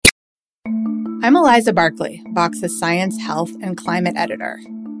I'm Eliza Barkley, Vox's Science, Health, and Climate Editor.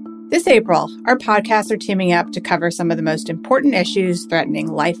 This April, our podcasts are teaming up to cover some of the most important issues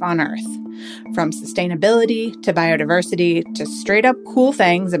threatening life on Earth. From sustainability to biodiversity to straight-up cool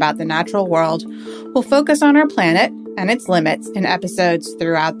things about the natural world, we'll focus on our planet and its limits in episodes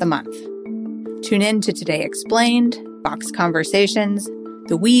throughout the month. Tune in to Today Explained, Vox Conversations,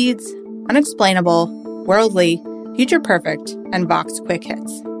 The Weeds, Unexplainable, Worldly, Future Perfect, and Vox Quick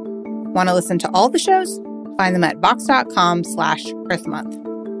Hits. Want to listen to all the shows? Find them at vox.com/EarthMonth.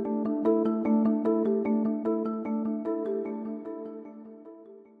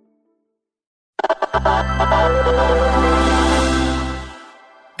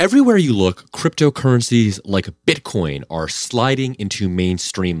 Everywhere you look, cryptocurrencies like Bitcoin are sliding into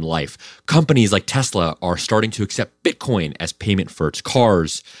mainstream life. Companies like Tesla are starting to accept Bitcoin as payment for its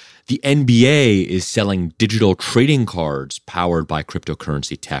cars. The NBA is selling digital trading cards powered by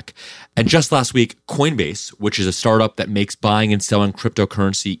cryptocurrency tech. And just last week, Coinbase, which is a startup that makes buying and selling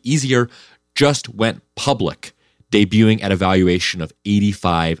cryptocurrency easier, just went public, debuting at a valuation of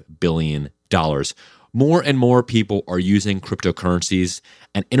 $85 billion. More and more people are using cryptocurrencies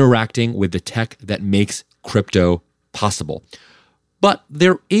and interacting with the tech that makes crypto possible. But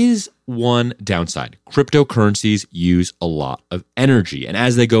there is one downside. Cryptocurrencies use a lot of energy. And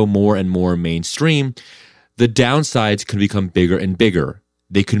as they go more and more mainstream, the downsides can become bigger and bigger.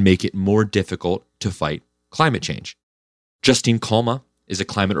 They can make it more difficult to fight climate change. Justine Kalma is a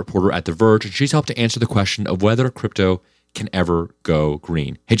climate reporter at The Verge, and she's helped to answer the question of whether crypto can ever go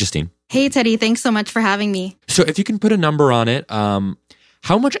green. Hey, Justine. Hey, Teddy. Thanks so much for having me. So if you can put a number on it,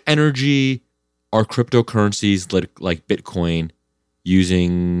 how much energy are cryptocurrencies like Bitcoin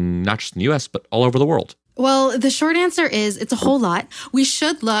using, not just in the US, but all over the world? Well, the short answer is it's a whole lot. We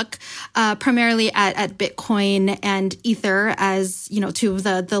should look primarily at Bitcoin and Ether as, two of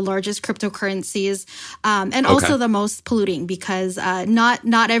the largest cryptocurrencies, and also the most polluting, because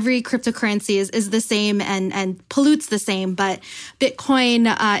not every cryptocurrency is the same and pollutes the same. But Bitcoin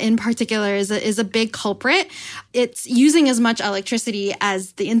in particular is a big culprit. It's using as much electricity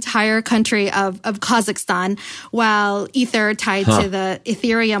as the entire country of Kazakhstan, while Ether, tied to the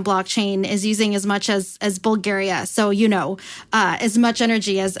Ethereum blockchain, is using as much as Bulgaria. So, as much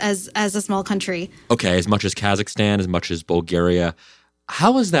energy as a small country. Okay, as much as Kazakhstan, as much as Bulgaria.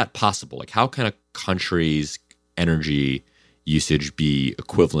 How is that possible? Like, how can a country's energy usage be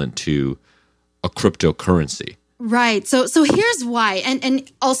equivalent to a cryptocurrency? Right. So here's why, and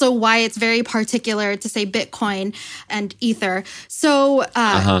also why it's very particular to say Bitcoin and Ether. So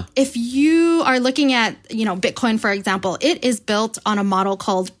if you are looking at, Bitcoin, for example, it is built on a model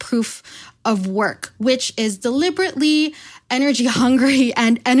called proof of work, which is deliberately energy hungry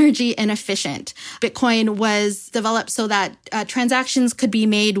and energy inefficient. Bitcoin was developed so that transactions could be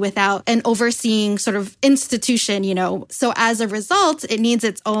made without an overseeing sort of institution, So as a result, it needs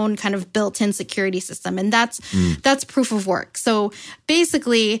its own kind of built-in security system. And that's proof of work. So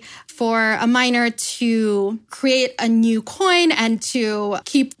basically, for a miner to create a new coin and to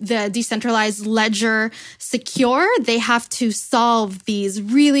keep the decentralized ledger secure, they have to solve these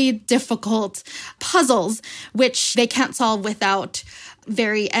really difficult puzzles, which they can't solve without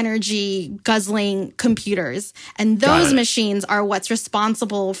very energy guzzling computers. And those machines are what's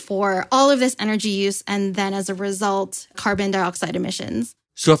responsible for all of this energy use and then, as a result, carbon dioxide emissions.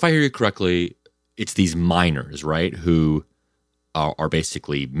 So if I hear you correctly, it's these miners, right, who are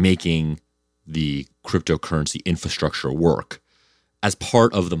basically making the cryptocurrency infrastructure work. As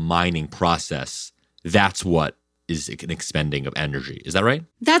part of the mining process, that's what is an expending of energy. Is that right?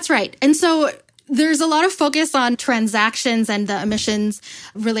 That's right. And so there's a lot of focus on transactions and the emissions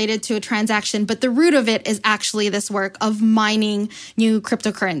related to a transaction, but the root of it is actually this work of mining new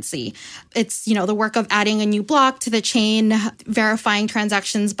cryptocurrency. It's, the work of adding a new block to the chain, verifying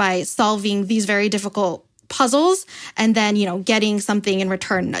transactions by solving these very difficult puzzles, and then, getting something in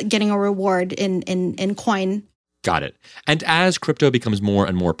return, getting a reward in coin. Got it. And as crypto becomes more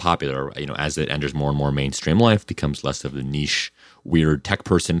and more popular, as it enters more and more mainstream life, becomes less of the niche, weird tech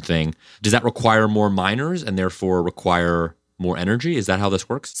person thing, does that require more miners and therefore require more energy? Is that how this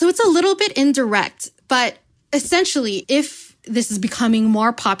works? So it's a little bit indirect, but essentially, if this is becoming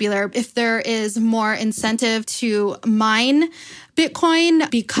more popular, if there is more incentive to mine Bitcoin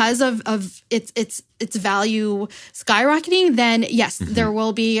because of its value skyrocketing, then yes, there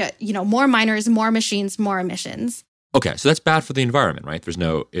will be, more miners, more machines, more emissions. Okay, so that's bad for the environment, right? There's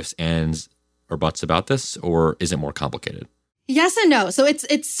no ifs, ands, or buts about this, or is it more complicated? Yes and no. So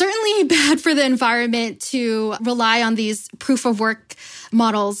it's certainly bad for the environment to rely on these proof of work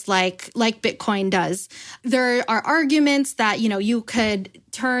models like Bitcoin does. There are arguments that, you could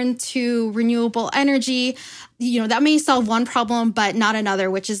turn to renewable energy. That may solve one problem, but not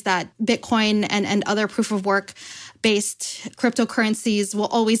another, which is that Bitcoin and other proof of work based cryptocurrencies will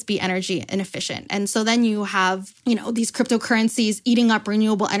always be energy inefficient. And so then you have, these cryptocurrencies eating up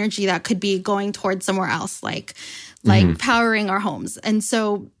renewable energy that could be going towards somewhere else, like powering our homes. And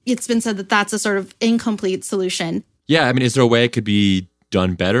so it's been said that that's a sort of incomplete solution. Yeah. I mean, is there a way it could be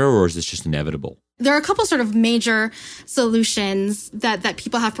done better, or is this just inevitable? There are a couple sort of major solutions that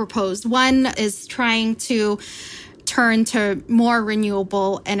people have proposed. One is trying to turn to more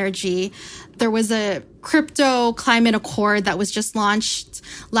renewable energy. There was a crypto climate accord that was just launched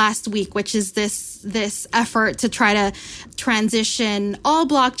last week, which is this effort to try to transition all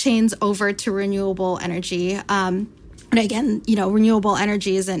blockchains over to renewable energy. And again, renewable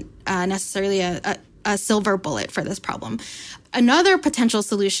energy isn't necessarily a silver bullet for this problem. Another potential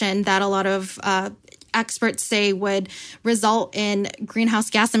solution that a lot of experts say would result in greenhouse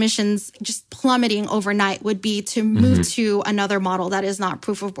gas emissions just plummeting overnight would be to move to another model that is not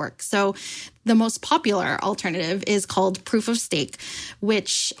proof of work. So the most popular alternative is called proof of stake,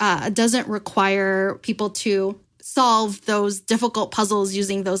 which doesn't require people to solve those difficult puzzles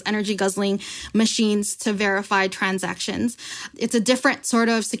using those energy guzzling machines to verify transactions. It's a different sort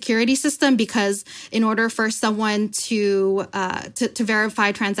of security system because in order for someone to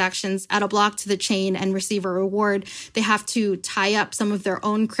verify transactions, add a block to the chain and receive a reward, they have to tie up some of their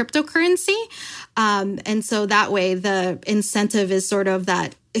own cryptocurrency. And so that way the incentive is sort of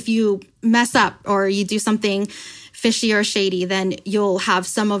that if you mess up or you do something fishy or shady, then you'll have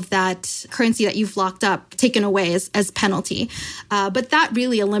some of that currency that you've locked up taken away as penalty. But that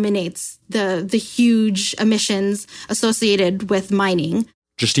really eliminates the huge emissions associated with mining.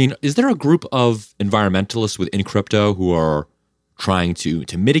 Justine, is there a group of environmentalists within crypto who are trying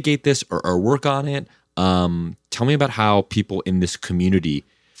to mitigate this or work on it? Tell me about how people in this community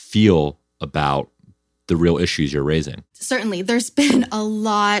feel about the real issues you're raising. Certainly. There's been a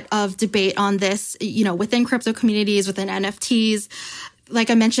lot of debate on this, within crypto communities, within NFTs. Like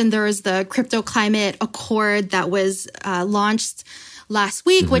I mentioned, there was the Crypto Climate Accord that was launched last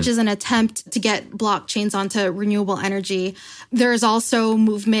week, which is an attempt to get blockchains onto renewable energy. There's also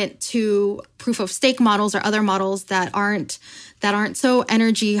movement to proof of stake models or other models that aren't so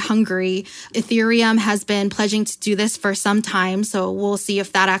energy hungry. Ethereum has been pledging to do this for some time, so we'll see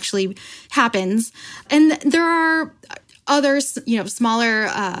if that actually happens. And there are others, smaller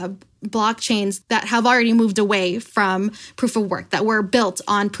blockchains that have already moved away from proof of work that were built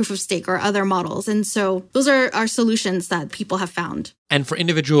on proof of stake or other models. And so those are solutions that people have found. And for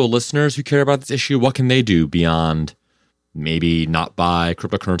individual listeners who care about this issue, what can they do beyond maybe not buy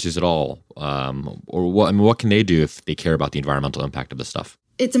cryptocurrencies at all? Or what can they do if they care about the environmental impact of this stuff?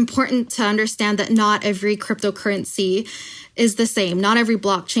 It's important to understand that not every cryptocurrency is the same. Not every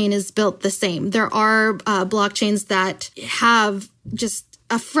blockchain is built the same. There are blockchains that have just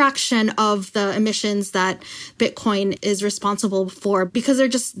a fraction of the emissions that Bitcoin is responsible for because they're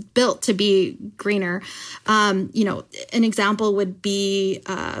just built to be greener. An example would be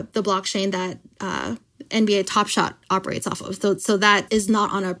the blockchain that NBA Top Shot operates off of. So that is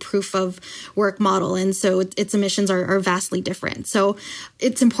not on a proof of work model. And so its emissions are vastly different. So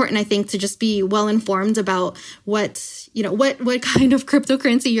it's important, I think, to just be well informed about what kind of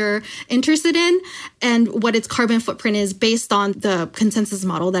cryptocurrency you're interested in and what its carbon footprint is based on the consensus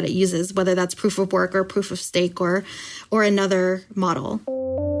model that it uses, whether that's proof of work or proof of stake or another model.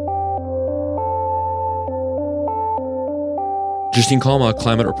 Justine Kalma,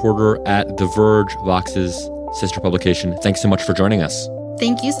 climate reporter at The Verge, Vox's sister publication. Thanks so much for joining us.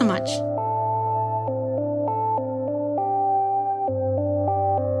 Thank you so much.